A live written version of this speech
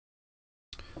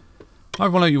Hi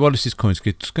everyone, hope you're well. This is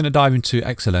CoinsKid. Just going to dive into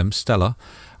XLM Stellar.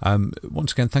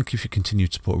 Once again, thank you for your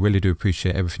continued support. Really do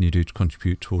appreciate everything you do to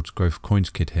contribute towards growth of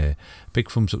CoinsKid here.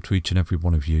 Big thumbs up to each and every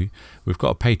one of you. We've got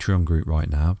a Patreon group right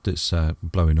now that's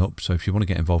blowing up, so if you want to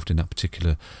get involved in that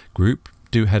particular group,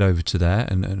 do head over to there,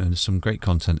 and there's some great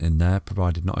content in there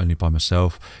provided not only by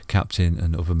myself, Captain,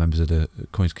 and other members of the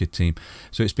CoinsKid team.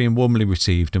 So it's being warmly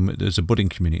received, and there's a budding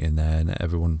community in there, and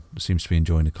everyone seems to be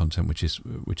enjoying the content, which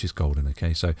is golden.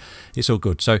 Okay, so it's all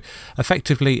good. So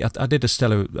effectively, I did a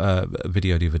Stellar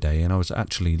video the other day, and I was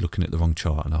actually looking at the wrong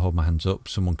chart, and I hold my hands up.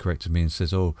 Someone corrected me and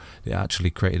says, "Oh, it actually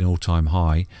created an all-time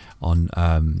high on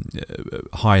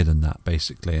higher than that,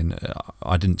 basically." And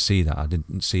I didn't see that. I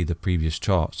didn't see the previous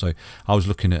chart, so I was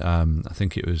looking at I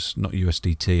think it was not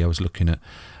USDT. I was looking at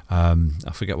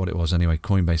I forget what it was anyway,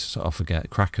 Coinbase, I forget,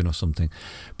 Kraken or something.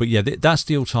 But yeah, that's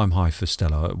the all-time high for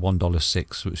Stellar at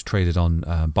 $1.06, which was traded on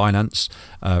Binance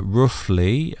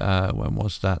roughly, when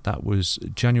was that? That was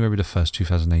January the 1st,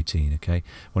 2018, okay,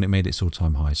 when it made its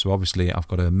all-time high. So obviously I've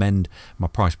got to amend my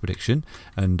price prediction,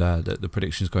 and the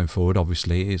predictions going forward,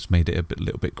 obviously it's made it a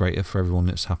little bit greater for everyone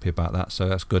that's happy about that, so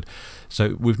that's good.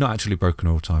 So we've not actually broken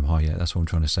an all-time high yet, that's what I'm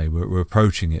trying to say. We're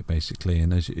approaching it basically,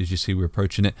 and as you see, we're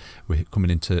approaching it. We're coming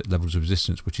into levels of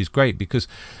resistance, which is great, because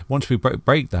once we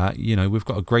break that, you know, we've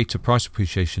got a greater price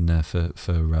appreciation there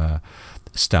for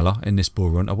Stellar in this bull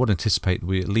run. I would anticipate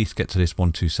we at least get to this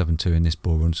 1272 in this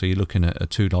bull run, so you're looking at a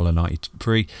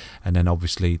 $2.93, and then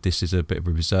obviously this is a bit of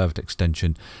a reserved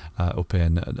extension up here,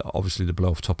 and obviously the blow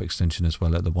off top extension as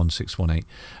well at the 1618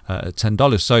 at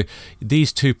 $10. So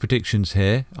these two predictions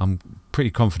here, I'm pretty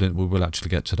confident we will actually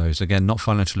get to those. Again, not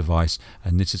financial advice,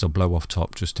 and this is a blow off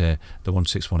top just here, the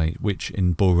 1618, which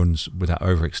in bull runs with that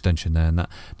overextension there and that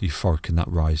the euphoric and that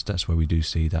rise, that's where we do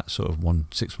see that sort of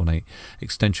 1618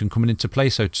 extension coming into play,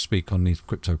 so to speak, on these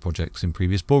crypto projects in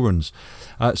previous bull runs.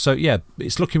 So yeah,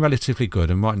 it's looking relatively good,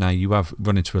 and right now you have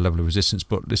run into a level of resistance,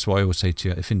 but this is what I always say to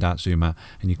you: if in doubt, zoom out,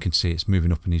 and you can see it's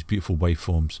moving up in these beautiful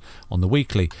waveforms on the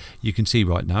weekly. You can see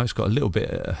right now it's got a little bit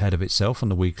ahead of itself on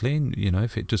the weekly, and you know,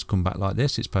 if it does come back like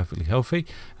this, it's perfectly healthy,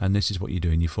 and this is what you're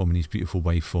doing, you're forming these beautiful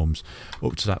waveforms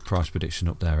up to that price prediction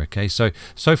up there. Okay, so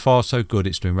far so good,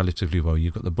 it's doing relatively well.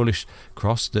 You've got the bullish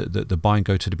cross, the buy and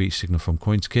go to the beach signal from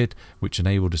CoinsKid, which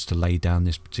enabled us to lay down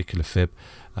this particular fib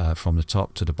from the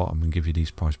top to the bottom and give you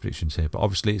these price predictions here. But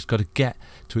obviously it's got to get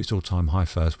to its all-time high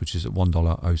first, which is at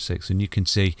 $1.06, and you can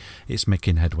see it's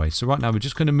making headway. So right now we're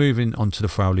just going to move in onto the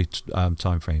 4-hourly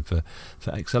time frame for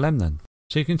XLM then.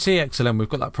 So you can see XLM, we've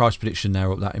got that price prediction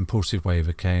there up that impulsive wave,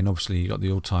 okay, and obviously you've got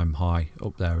the all-time high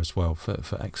up there as well for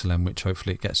XLM, which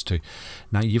hopefully it gets to.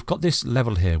 Now you've got this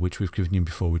level here, which we've given you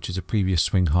before, which is a previous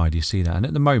swing high. Do you see that? And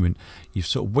at the moment, you've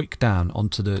sort of wicked down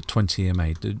onto the 20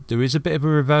 EMA. There is a bit of a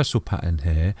reversal pattern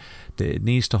here that it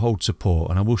needs to hold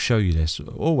support, and I will show you this,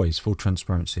 always full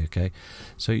transparency, okay.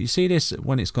 So you see this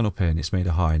when it's gone up here and it's made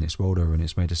a high and it's rolled over and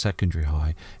it's made a secondary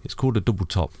high. It's called a double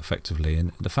top effectively,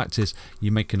 and the fact is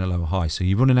you're making a lower high, so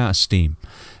you're running out of steam.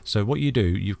 So what you do,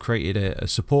 you've created a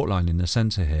support line in the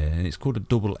center here, and it's called a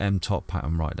double M top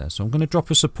pattern right there. So I'm going to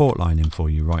drop a support line in for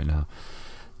you right now.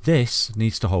 This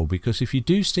needs to hold, because if you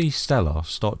do see Stellar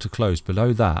start to close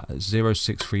below that at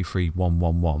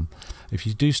 0.633111, if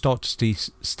you do start to see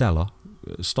Stellar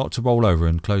start to roll over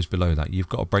and close below that, you've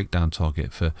got a breakdown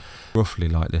target for roughly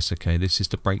like this, okay. This is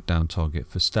the breakdown target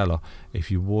for Stellar.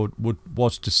 If you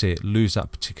was to see it lose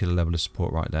that particular level of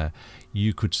support right there,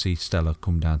 you could see Stellar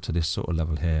come down to this sort of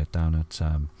level here, down at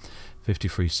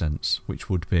 53 cents, which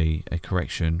would be a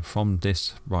correction from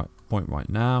this point right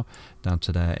now down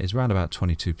to there is around about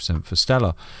 22% for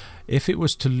Stellar. If it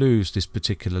was to lose this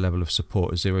particular level of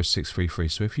support at 0.633,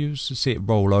 so if you was to see it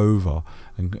roll over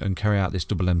and carry out this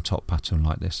double M top pattern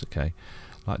like this, okay,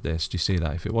 like this, do you see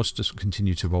that? If it was to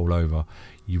continue to roll over,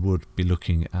 you would be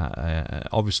looking at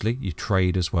obviously you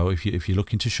trade as well. If you're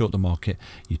looking to short the market,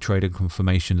 you trade a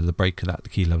confirmation of the break of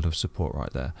that key level of support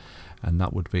right there, and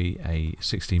that would be a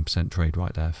 16% trade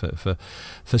right there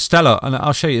for Stellar. And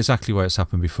I'll show you exactly where it's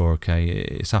happened before, okay.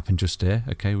 It's happened just here,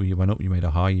 okay, where you went up, you made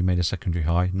a high, you made a secondary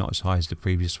high, not as high as the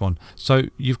previous one. So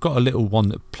you've got a little one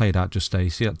that played out just there. You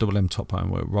see that double M top pattern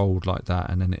where it rolled like that,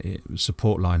 and then it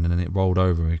support line, and then it rolled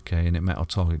over, okay, and it met our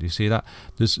target. Do you see that?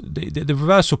 There's the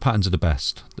reversal patterns are the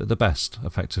best. They're the best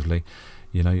effectively.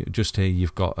 You know, just here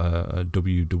you've got a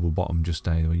W double bottom just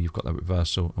there where you've got that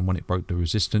reversal, and when it broke the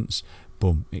resistance,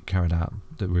 boom, it carried out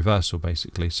the reversal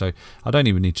basically. So I don't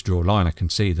even need to draw a line. I can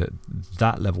see that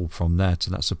that level from there to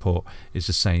that support is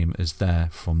the same as there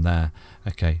from there,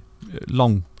 okay,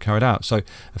 long carried out. So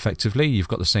effectively you've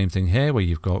got the same thing here where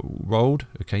you've got rolled,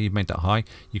 okay, you've made that high,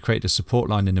 you create a support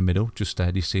line in the middle just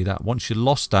there. Do you see that? Once you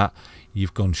lost that,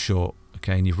 you've gone short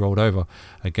okay, and you've rolled over.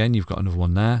 Again, you've got another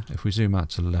one there. If we zoom out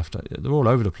to the left, they're all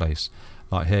over the place.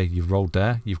 Like here, you've rolled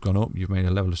there, you've gone up, you've made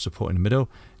a level of support in the middle,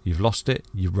 you've lost it,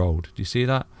 you've rolled. Do you see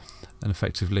that? And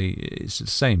effectively, it's the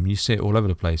same. You see it all over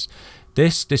the place.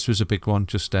 This was a big one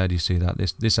just there. Do you see that?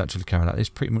 This actually carried out. It's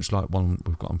pretty much like one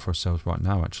we've got on for ourselves right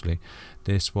now, actually.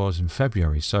 This was in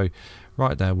February. So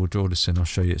right there, we'll draw this in. I'll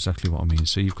show you exactly what I mean.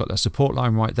 So you've got that support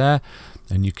line right there,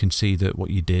 and you can see that what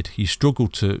you did, you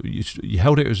struggled to, you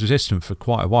held it as resistant for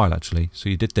quite a while, actually. So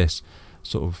you did this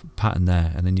sort of pattern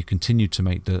there, and then you continued to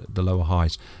make the lower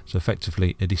highs. So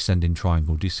effectively a descending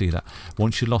triangle. Do you see that?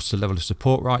 Once you lost the level of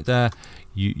support right there,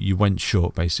 you went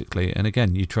short basically. And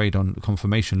again, you trade on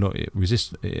confirmation. Look,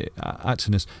 it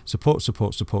acting as support,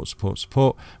 support, support, support,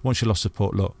 support. Once you lost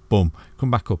support, look, boom, come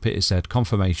back up, hit its head,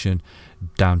 confirmation,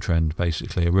 downtrend,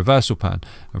 basically a reversal pattern.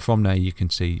 And from there you can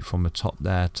see, from the top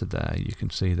there to there, you can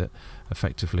see that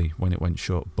effectively when it went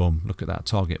short, boom, look at that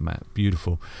target map,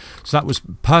 beautiful. So that was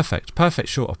perfect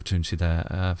short opportunity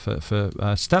there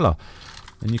for Stellar,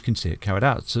 and you can see it carried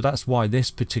out. So that's why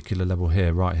this particular level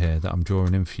here, right here, that I'm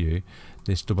drawing in for you,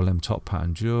 this double M top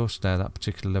pattern just there, that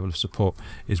particular level of support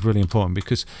is really important,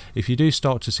 because if you do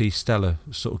start to see Stellar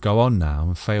sort of go on now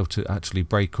and fail to actually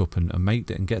break up and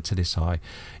make it and get to this high,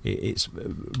 it's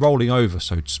rolling over,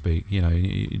 so to speak. You know,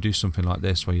 you do something like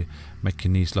this where you're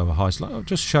making these lower highs like I've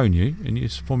just shown you, and you're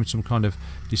forming some kind of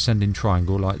descending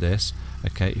triangle like this.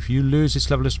 Okay, if you lose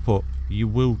this level of support, you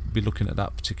will be looking at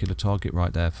that particular target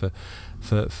right there for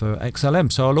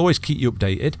XLM. So I'll always keep you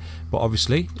updated, but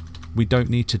obviously we don't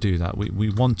need to do that. We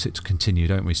want it to continue,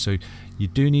 don't we? So you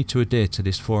do need to adhere to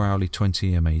this 4 hourly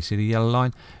 20 EMA. You see the yellow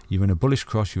line? You're in a bullish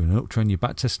cross, you're in an uptrend, you're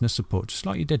back testing the support, just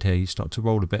like you did here. You start to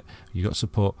roll a bit, you got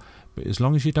support, but as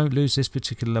long as you don't lose this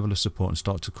particular level of support and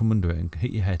start to come under it and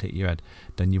hit your head,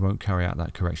 then you won't carry out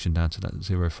that correction down to that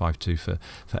 0.52 for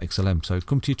XLM. So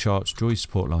come to your charts, draw your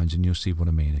support lines, and you'll see what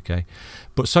I mean, okay?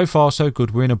 But so far so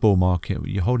good. We're in a bull market,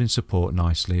 you're holding support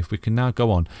nicely. If we can now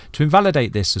go on to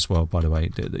invalidate this as well, by the way,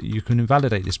 you can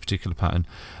invalidate this particular pattern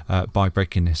by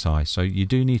breaking this high. So you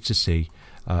do need to see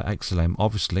XLM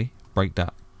obviously break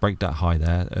that high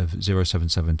there of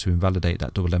 0.77 to invalidate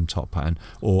that double M top pattern,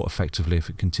 or effectively if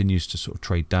it continues to sort of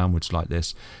trade downwards like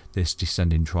this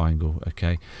descending triangle,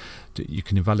 okay, you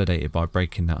can invalidate it by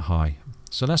breaking that high.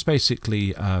 So that's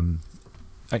basically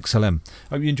XLM.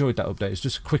 I hope you enjoyed that update. It's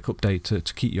just a quick update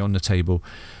to keep you on the table,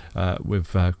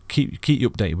 keep you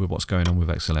updated with what's going on with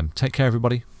XLM. Take care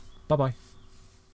everybody. Bye bye.